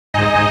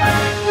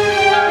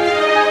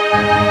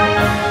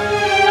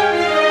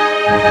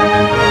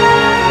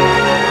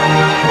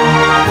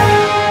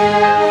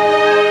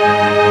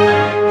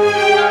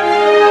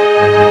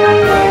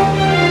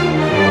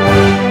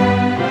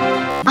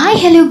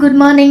Good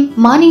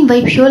morning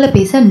vibe ஷோல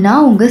பேச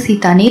நான் உங்க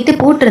சீதா. நேத்து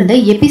போட்டிருந்த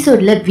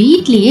எபிசோட்ல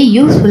வீட்லயே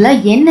யூஸ்ஃபுல்லா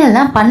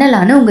என்னெல்லாம்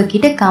பண்ணலாம்னு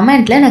உங்ககிட்ட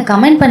கமெண்ட்ல நான்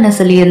கமெண்ட் பண்ண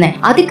சொல்லியிருந்தேன்.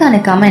 அதுக்கான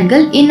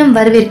கமெண்ட்கள் இன்னும்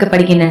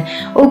வரவேற்கப்படுகின்றன.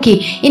 ஓகே,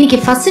 இன்னைக்கு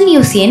ஃபர்ஸ்ட்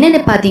நியூஸ்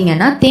என்னன்னு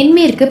பாத்தீங்கன்னா,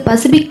 தென்மேற்கு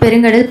பசிபிக்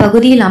பெருங்கடல்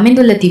பகுதியில்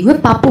அமைந்துள்ள தீவு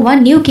பப்புவா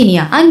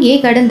நியூகினியா. அங்கே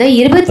கடந்த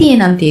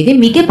 27ஆம் தேதி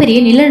மிகப்பெரிய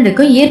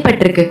நிலநடுக்கம்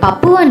ஏற்பட்டிருக்கு.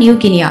 பப்புவா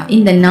நியூகினியா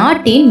இந்த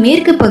நாட்டின்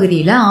மேற்கு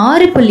பகுதியில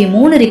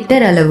 6.3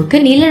 ரிக்டர் அளவுக்கு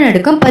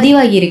நிலநடுக்கம்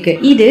பதிவாகி இருக்கு.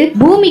 இது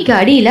பூமிக்கு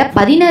அடியில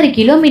 16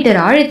 கிலோமீட்டர்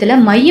ஆழத்துல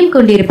மையம்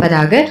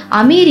கொண்டிருப்பதாக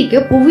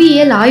அமெரிக்க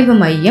புவியியல் ஆய்வு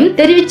மையம்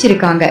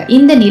தெரிவிச்சிருக்காங்க.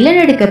 இந்த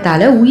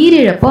நிலநடுக்கத்தால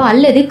உயிரிழப்போ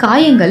அல்லது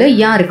காயங்களோ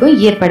யாருக்கும்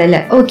ஏற்படல.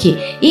 ஓகே,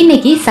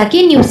 இன்னைக்கு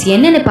செகண்ட் நியூஸ்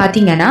என்னன்னு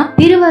பாத்தீங்கன்னா,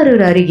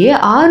 திருவாரூர் அருகே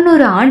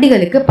 600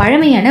 ஆண்டுகளுக்கு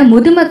பழமையான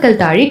முதுமக்கள்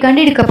தாழி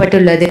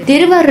கண்டெடுக்கப்பட்டுள்ளது.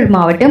 திருவாரூர்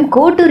மாவட்டம்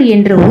கோட்டூர்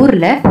என்ற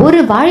ஊர்ல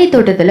ஒரு வாழை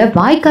தோட்டத்துல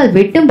வாய்க்கால்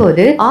வெட்டும்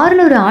போது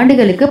 600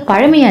 ஆண்டுகளுக்கு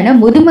பழமையான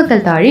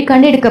முதுமக்கள் தாழி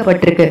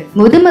கண்டெடுக்கப்பட்டிருக்கு.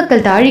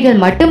 முதுமக்கள் தாழிகள்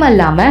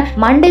மட்டுமல்லாம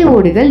மண்டை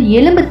ஓடுகள்,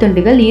 எலும்பு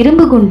துண்டுகள்,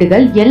 இரும்பு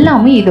குண்டுகள்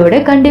எல்லாமே இதோட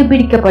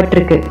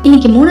கண்டுபிடிக்கப்பட்டிருக்கு.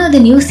 இன்னைக்கு மூணாவது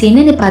நியூஸ்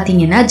என்னன்னு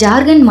பாத்தீங்கன்னா,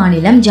 ஜார்க்கண்ட்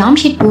மாநிலம்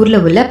ஜாம்ஷெட்பூர்ல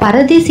உள்ள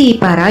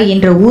பரதேசிபாரா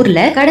என்ற ஊர்ல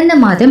கடந்த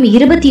மாதம்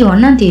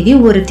 21ஆம் தேதி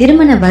ஒரு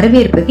திருமண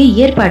வரவேற்புக்கு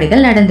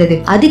ஏற்பாடுகள் நடந்தது.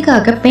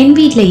 அதுக்காக பெண்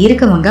வீட்டுல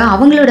இருக்கவங்க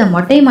அவங்களோட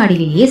மொட்டை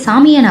மாடியிலேயே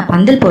சாமியான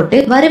பந்தல் போட்டு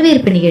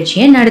வரவேற்பு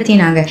நிகழ்ச்சியை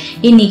நடத்தினாங்க.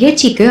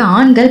 இந்நிகழ்ச்சிக்கு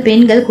ஆண்கள்,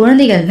 பெண்கள்,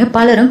 குழந்தைகள்னு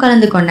பலரும்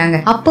கலந்து கொண்டாங்க.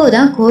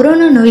 அப்போதான்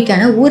கொரோனா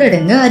நோய்க்கான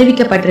ஊரடங்கு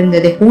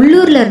அறிவிக்கப்பட்டிருந்தது.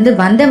 உள்ளூர்ல இருந்து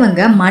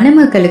வந்தவங்க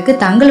மணமக்களுக்கு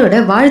தங்களோட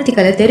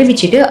வாழ்த்துக்களை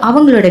தெரிவிச்சுட்டு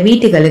அவங்களோட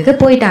வீட்டுகளுக்கு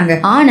போயிட்டாங்க.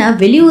 ஆனா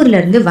வெளியூர்ல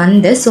இருந்து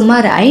வந்த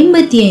சுமார்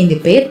 55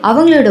 பேர்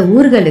அவங்களோட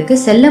ஊர்களுக்கு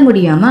செல்ல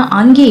முடியாம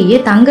அங்கேயே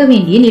தங்க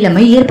வேண்டிய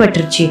நிலைமை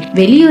ஏற்பட்டுருச்சு.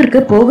 வெளியூருக்கு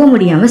போக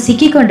முடியாம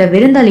சிக்கி கொண்ட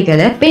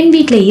விருந்தாளிகளை பெண்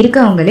வீட்டுல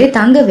இருக்கவங்களே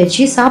தங்க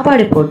வச்சு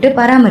சாப்பாடு போட்டு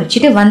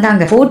பராமரிச்சுட்டு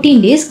வந்தாங்க. 14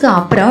 டேஸ்க்கு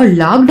அப்புறம்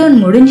லாக்டவுன்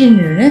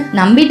முடிஞ்சுன்னு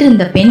நம்பிட்டு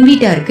இருந்த பெண்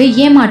வீட்டாருக்கு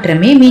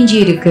ஏமாற்றமே மிஞ்சி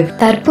இருக்கு.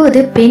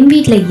 தற்போது பெண்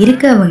வீட்டுல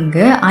இருக்கவங்க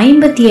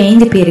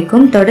 55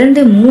 பேருக்கும்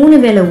தொடர்ந்து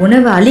 3 வேளை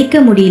உணவு அளிக்க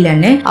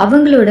முடியலன்னு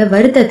அவங்களோட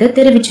வருத்தத்தை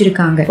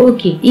தெரிவிச்சிருக்காங்க.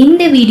 ஓகே,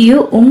 இந்த வீடியோ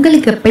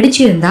உங்களுக்கு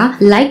பிடிச்சிருந்தா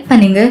லைக்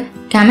பண்ணுங்க,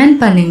 கமெண்ட்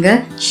பண்ணுங்க,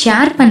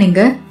 ஷேர்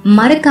பண்ணுங்க,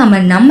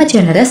 மறக்காம நம்ம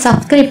சேனலை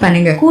சப்ஸ்கிரைப்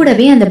பண்ணுங்க.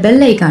 கூடவே அந்த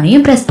பெல்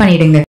ஐகானையும் பிரஸ் பண்ணிடுங்க.